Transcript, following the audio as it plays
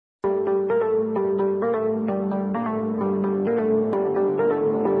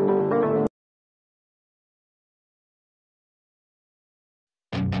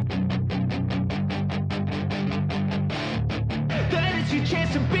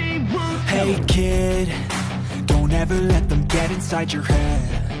Hey kid, don't ever let them get inside your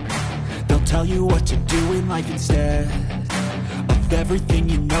head. They'll tell you what to do in life instead of everything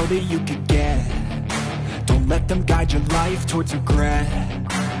you know that you could get. Don't let them guide your life towards regret.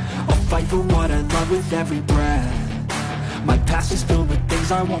 I'll fight for what I love with every breath. My past is filled with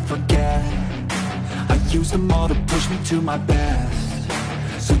things I won't forget. I use them all to push me to my best.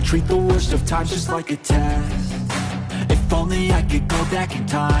 So treat the worst of times just like a test. If only I could go back in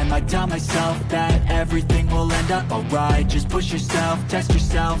time, I'd tell myself that everything will end up alright. Just push yourself, test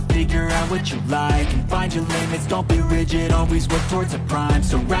yourself, figure out what you like, and find your limits, don't be rigid, always work towards a prime.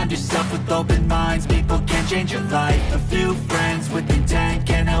 Surround yourself with open minds, people can change your life. A few friends with intent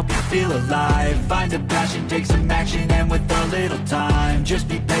can help you feel alive. Find a passion, take some action, and with a little time, just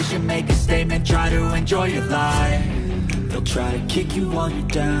be patient, make a statement, try to enjoy your life. They'll try to kick you while you're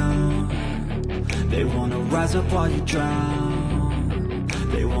down. They wanna rise up while you drown.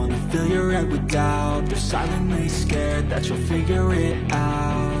 They wanna fill your head with doubt. They're silently scared that you'll figure it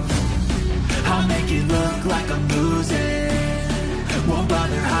out. I'll make it look like I'm losing, won't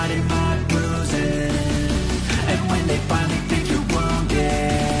bother hiding my bruises. And when they finally think you're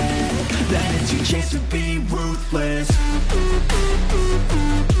wounded, then it's your chance to be ruthless.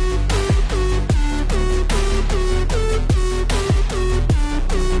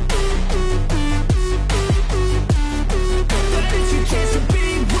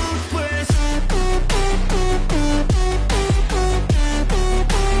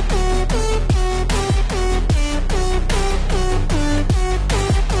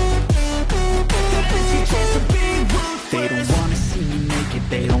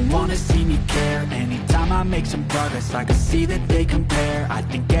 They don't wanna see me care. Anytime I make some progress, I can see that they compare. I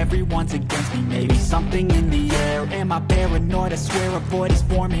think everyone's against me, maybe something in the air. Am I paranoid? I swear a void is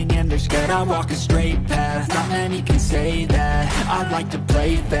forming and they're scared I walk a straight path. Not many can say that. I like to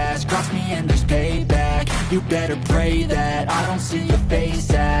play fast, cross me and there's payback. You better pray that I don't see your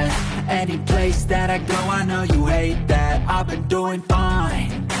face at any place that I go. I know you hate that. I've been doing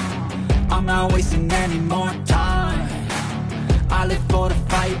fine, I'm not wasting any more time. I live for the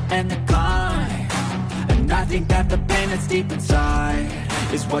fight and the climb, and I think that the pain that's deep inside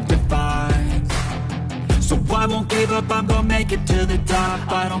is what defines. So I won't give up, I'm gonna make it to the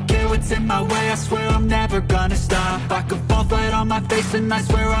top. I don't care what's in my way, I swear I'm never gonna stop. I could fall flat on my face and I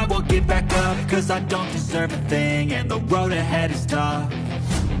swear I won't get back up, cause I don't deserve a thing and the road ahead is tough.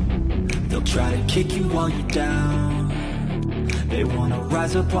 They'll try to kick you while you're down. They wanna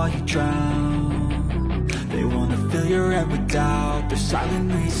rise up while you drown. They wanna fill your head with doubt. They're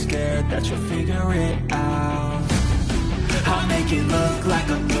silently scared that you'll figure it out. I'll make it look like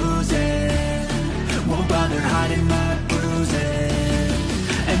I'm losing, won't bother hiding my bruises.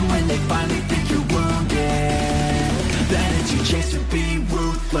 And when they finally think you're wounded, then it's your chance to be